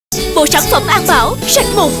bộ sản phẩm an bảo, sạch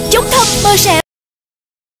mụn, chống thâm, mờ sẹo.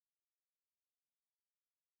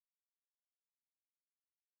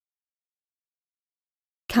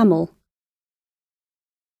 Camel.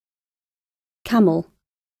 Camel.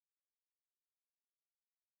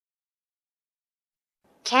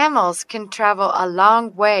 Camels can travel a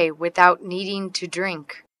long way without needing to drink.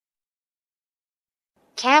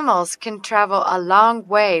 Camels can travel a long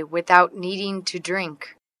way without needing to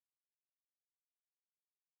drink.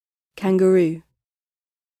 Kangaroo.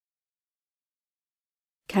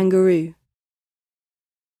 Kangaroo.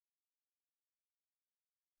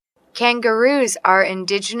 Kangaroos are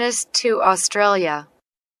indigenous to Australia.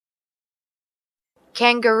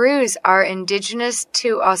 Kangaroos are indigenous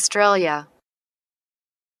to Australia.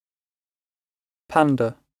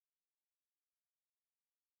 Panda.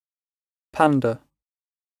 Panda.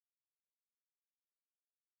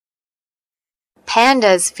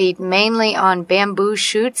 Pandas feed mainly on bamboo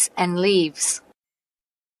shoots and leaves.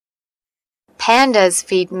 Pandas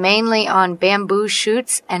feed mainly on bamboo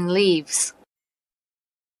shoots and leaves.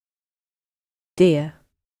 Deer.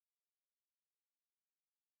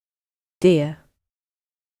 Deer.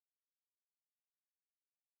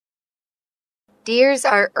 Deers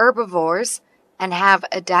are herbivores and have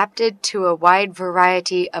adapted to a wide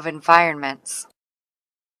variety of environments.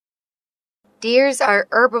 Deers are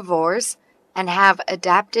herbivores and have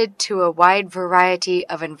adapted to a wide variety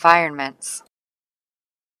of environments.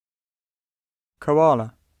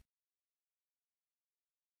 Koala.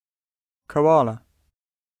 Koala.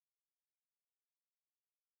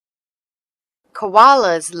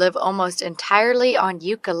 Koalas live almost entirely on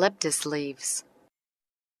eucalyptus leaves.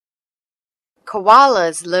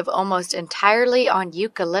 Koalas live almost entirely on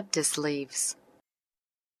eucalyptus leaves.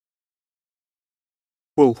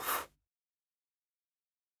 Wolf.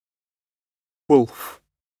 Wolf.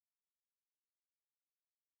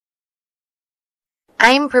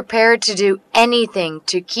 I'm prepared to do anything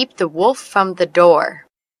to keep the wolf from the door.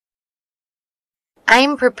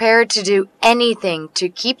 I'm prepared to do anything to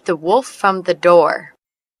keep the wolf from the door.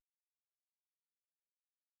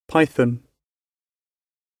 Python.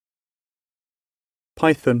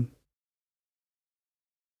 Python.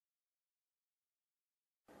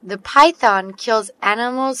 The python kills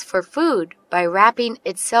animals for food by wrapping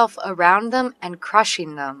itself around them and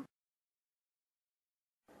crushing them.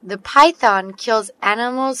 The python kills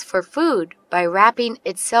animals for food by wrapping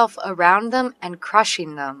itself around them and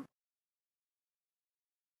crushing them.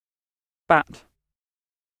 Bat.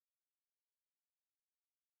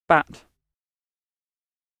 Bat.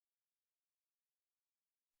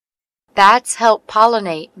 Bats help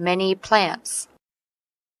pollinate many plants.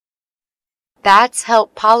 Bats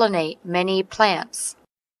help pollinate many plants.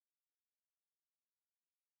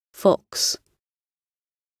 Fox.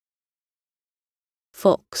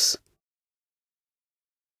 Fox.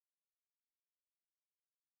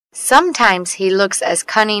 Sometimes he looks as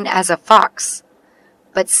cunning as a fox,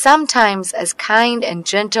 but sometimes as kind and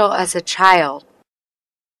gentle as a child.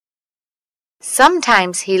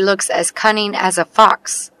 Sometimes he looks as cunning as a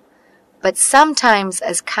fox, but sometimes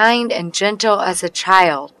as kind and gentle as a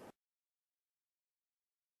child.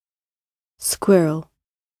 Squirrel.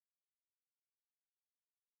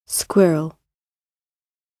 Squirrel.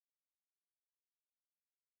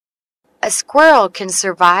 A squirrel can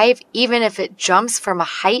survive even if it jumps from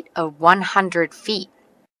a height of 100 feet.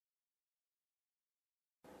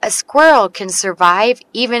 A squirrel can survive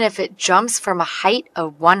even if it jumps from a height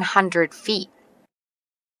of 100 feet.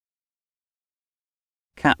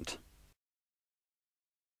 Cat.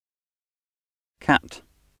 Cat.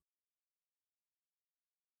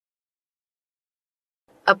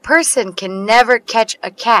 A person can never catch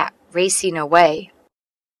a cat racing away.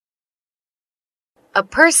 A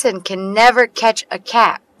person can never catch a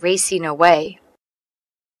cat racing away.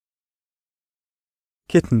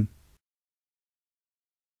 Kitten.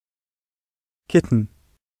 Kitten.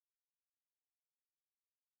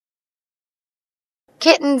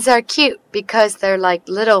 Kittens are cute because they're like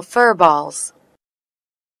little fur balls.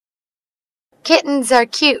 Kittens are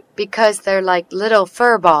cute because they're like little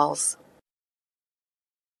fur balls.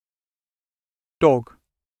 Dog.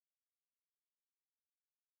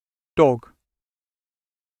 Dog.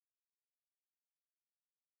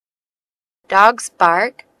 Dogs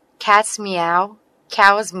bark, cats meow,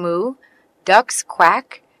 cows moo, ducks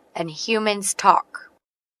quack, and humans talk.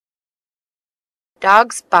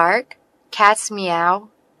 Dogs bark, cats meow,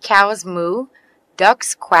 cows moo,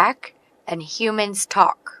 ducks quack, and humans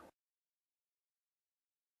talk.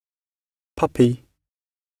 Puppy.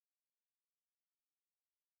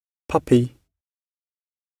 Puppy.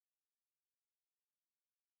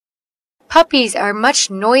 Puppies are much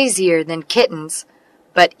noisier than kittens,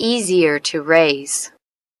 but easier to raise.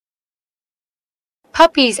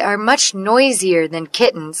 Puppies are much noisier than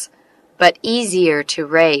kittens, but easier to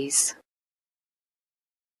raise.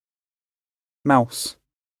 Mouse.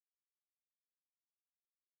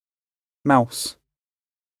 Mouse.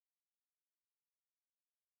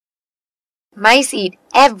 Mice eat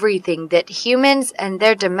everything that humans and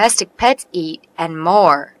their domestic pets eat and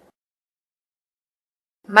more.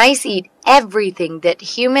 Mice eat everything that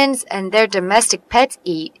humans and their domestic pets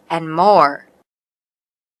eat and more.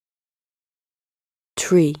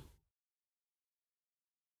 Tree.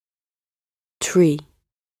 Tree.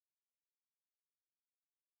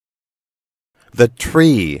 The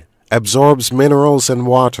tree absorbs minerals and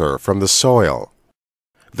water from the soil.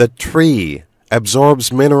 The tree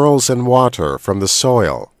absorbs minerals and water from the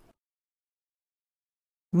soil.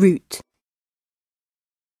 Root.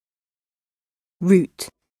 Root.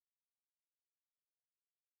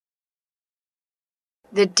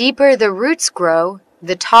 The deeper the roots grow,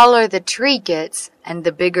 the taller the tree gets and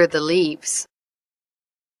the bigger the leaves.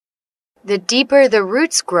 The deeper the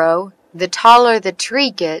roots grow, the taller the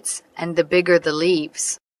tree gets and the bigger the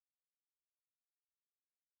leaves.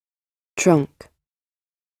 Trunk.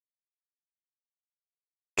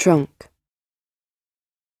 Trunk.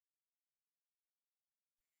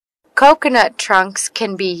 Coconut trunks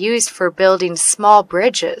can be used for building small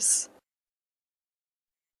bridges.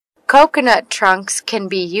 Coconut trunks can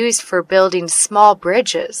be used for building small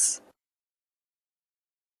bridges.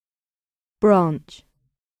 Branch.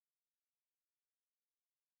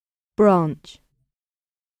 Branch.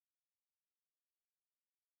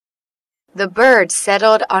 The bird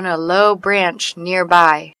settled on a low branch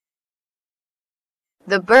nearby.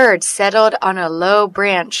 The bird settled on a low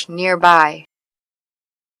branch nearby.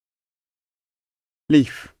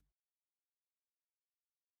 Leaf.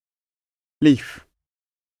 Leaf.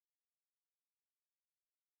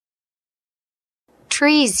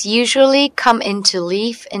 Trees usually come into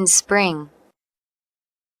leaf in spring.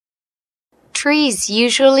 Trees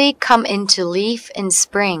usually come into leaf in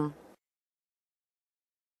spring.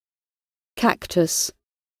 Cactus.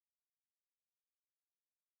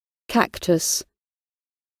 Cactus.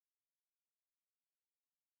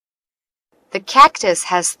 The cactus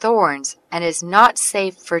has thorns and is not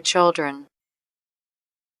safe for children.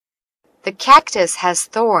 The cactus has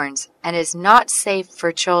thorns and is not safe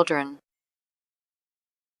for children.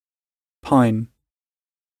 Pine.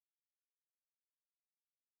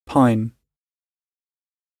 Pine.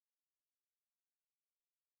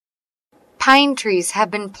 Pine trees have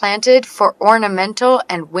been planted for ornamental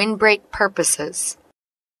and windbreak purposes.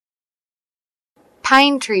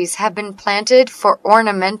 Pine trees have been planted for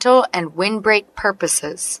ornamental and windbreak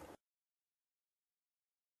purposes.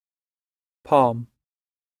 Palm.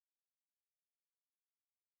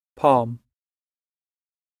 Palm.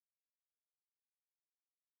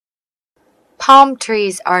 Palm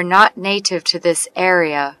trees are not native to this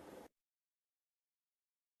area.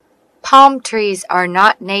 Palm trees are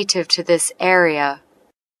not native to this area.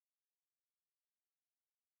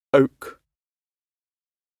 Oak.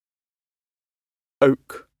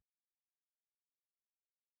 Oak.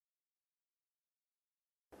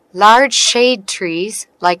 Large shade trees,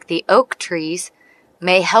 like the oak trees,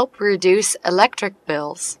 may help reduce electric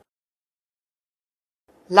bills.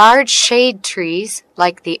 Large shade trees,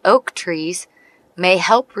 like the oak trees, may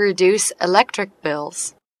help reduce electric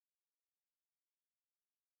bills.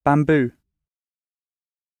 Bamboo.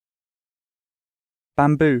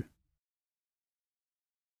 Bamboo.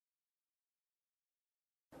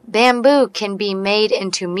 Bamboo can be made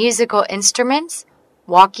into musical instruments,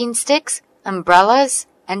 walking sticks, umbrellas,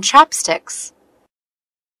 and chopsticks.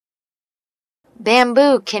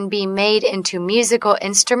 Bamboo can be made into musical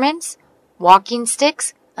instruments, walking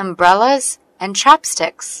sticks, umbrellas, and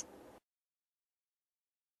chopsticks.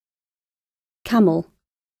 Camel.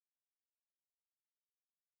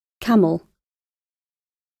 Camel.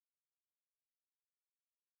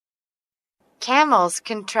 Camels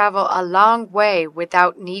can travel a long way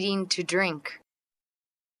without needing to drink.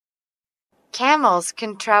 Camels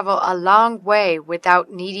can travel a long way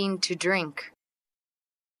without needing to drink.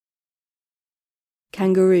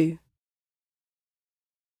 Kangaroo.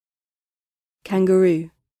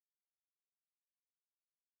 Kangaroo.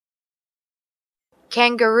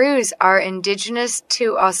 Kangaroos are indigenous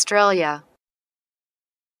to Australia.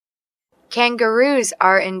 Kangaroos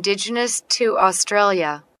are indigenous to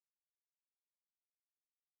Australia.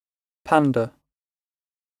 Panda.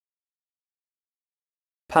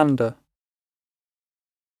 Panda.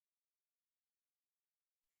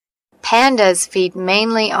 Pandas feed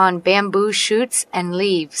mainly on bamboo shoots and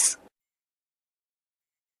leaves.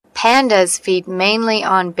 Pandas feed mainly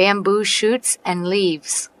on bamboo shoots and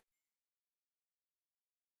leaves.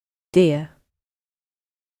 Deer,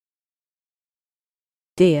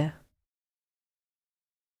 deer.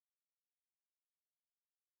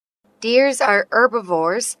 Deers are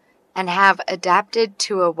herbivores and have adapted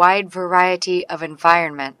to a wide variety of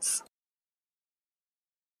environments.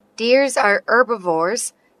 Deers are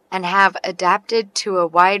herbivores and have adapted to a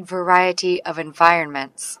wide variety of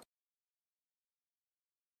environments.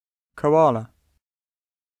 Koala.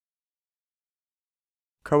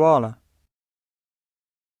 Koala.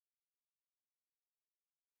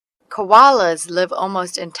 Koalas live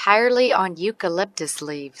almost entirely on eucalyptus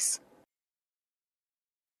leaves.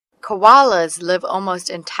 Koalas live almost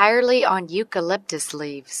entirely on eucalyptus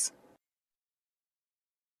leaves.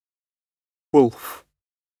 Wolf.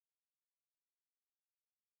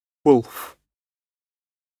 Wolf.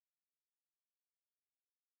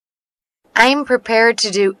 I'm prepared to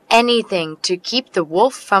do anything to keep the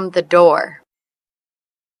wolf from the door.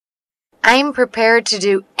 I'm prepared to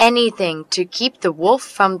do anything to keep the wolf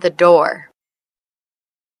from the door.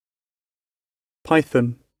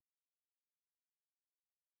 Python.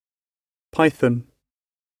 Python.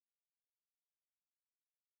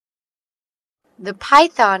 The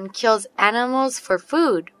python kills animals for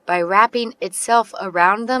food by wrapping itself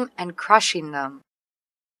around them and crushing them.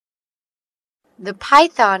 The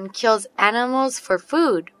python kills animals for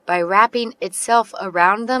food by wrapping itself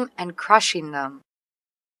around them and crushing them.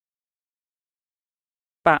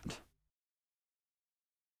 Bat.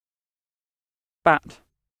 Bat.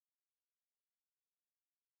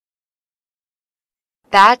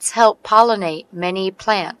 Bats help pollinate many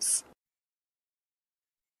plants.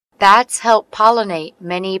 Bats help pollinate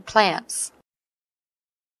many plants.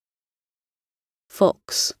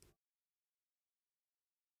 Fox,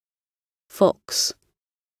 fox.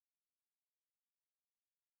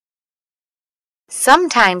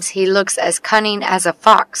 Sometimes he looks as cunning as a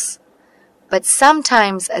fox, but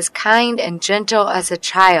sometimes as kind and gentle as a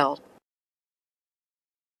child.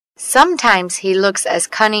 Sometimes he looks as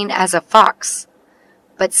cunning as a fox,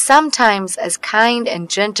 but sometimes as kind and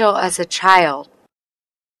gentle as a child.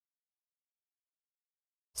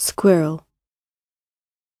 Squirrel,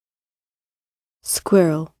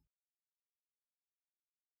 squirrel.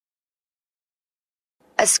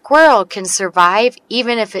 A squirrel can survive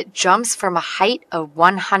even if it jumps from a height of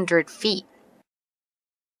 100 feet.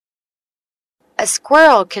 A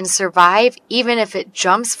squirrel can survive even if it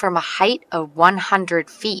jumps from a height of 100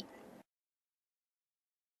 feet.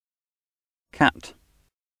 Cat.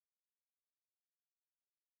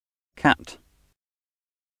 Cat.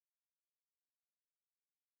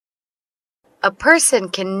 A person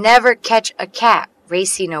can never catch a cat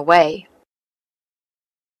racing away.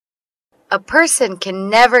 A person can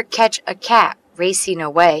never catch a cat racing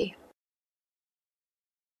away.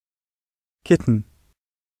 Kitten.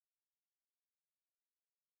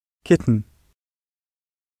 Kitten.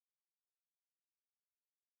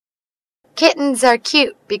 Kittens are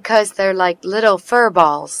cute because they're like little fur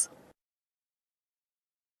balls.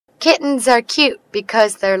 Kittens are cute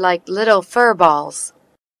because they're like little fur balls.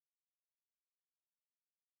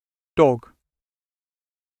 Dog.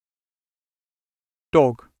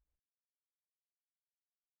 Dog.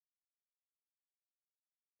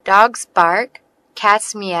 Dogs bark,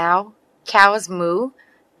 cats meow, cows moo,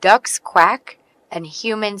 ducks quack, and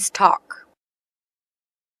humans talk.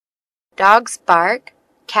 Dogs bark,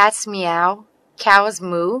 cats meow, cows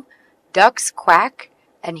moo, ducks quack,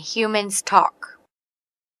 and humans talk.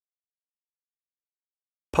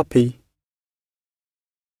 Puppy.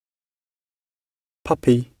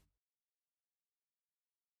 Puppy.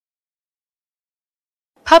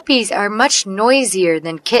 Puppies are much noisier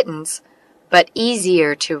than kittens, but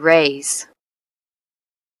easier to raise.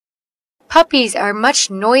 Puppies are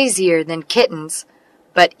much noisier than kittens,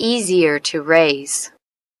 but easier to raise.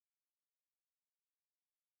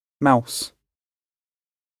 Mouse.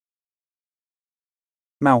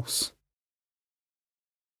 Mouse.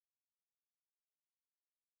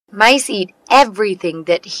 Mice eat everything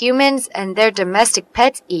that humans and their domestic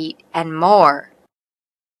pets eat and more.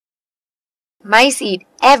 Mice eat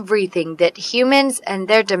everything that humans and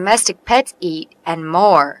their domestic pets eat and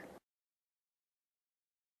more.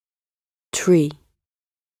 Tree,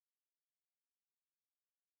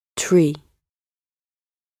 tree.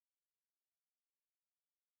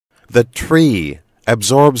 The tree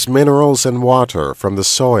absorbs minerals and water from the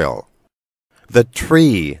soil. The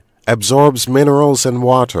tree absorbs minerals and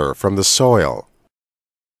water from the soil.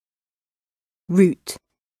 Root,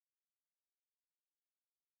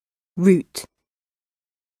 root.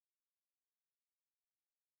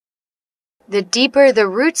 The deeper the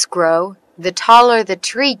roots grow, the taller the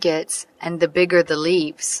tree gets and the bigger the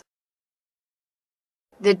leaves.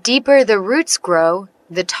 The deeper the roots grow,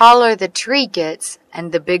 the taller the tree gets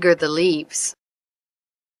and the bigger the leaves.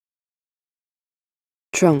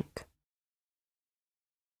 Trunk,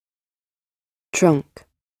 trunk.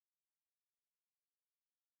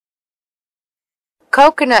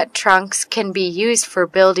 Coconut trunks can be used for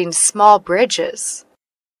building small bridges.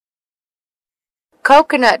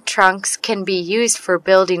 Coconut trunks can be used for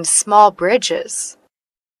building small bridges.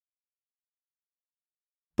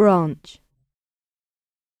 Branch,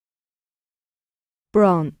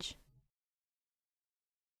 branch.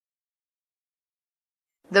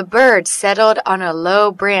 The bird settled on a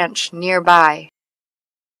low branch nearby.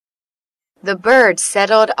 The bird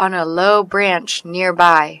settled on a low branch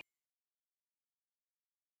nearby.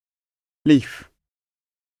 Leaf,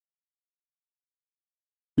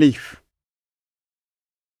 leaf.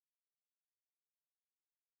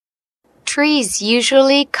 Trees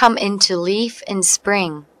usually come into leaf in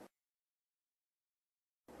spring.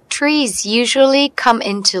 Trees usually come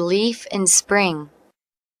into leaf in spring.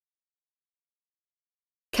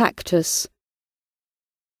 Cactus,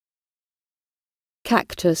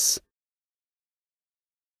 cactus.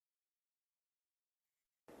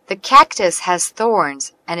 The cactus has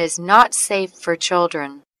thorns and is not safe for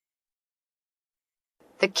children.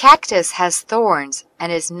 The cactus has thorns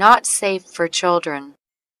and is not safe for children.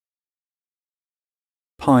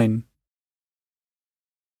 Pine,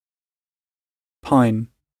 pine.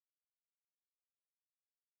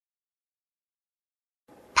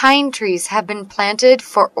 Pine trees have been planted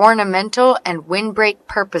for ornamental and windbreak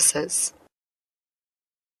purposes.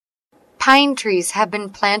 Pine trees have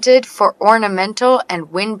been planted for ornamental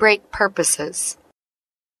and windbreak purposes.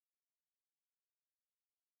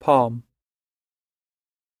 Palm,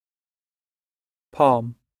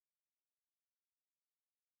 palm.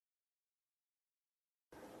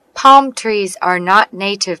 Palm trees are not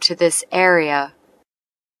native to this area.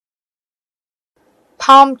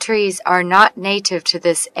 Palm trees are not native to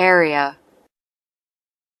this area.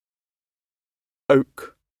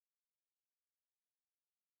 Oak,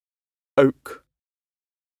 oak.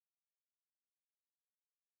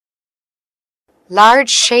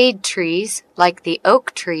 Large shade trees, like the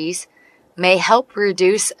oak trees, may help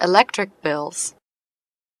reduce electric bills.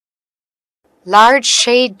 Large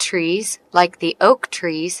shade trees, like the oak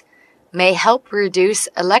trees, may help reduce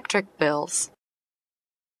electric bills.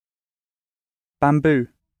 Bamboo,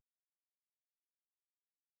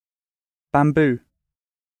 bamboo.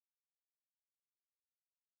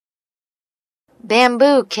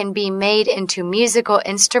 Bamboo can be made into musical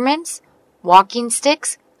instruments, walking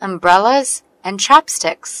sticks, umbrellas, and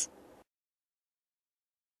chopsticks.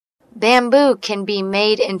 Bamboo can be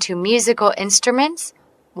made into musical instruments,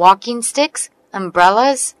 walking sticks,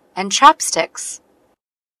 umbrellas, and chopsticks.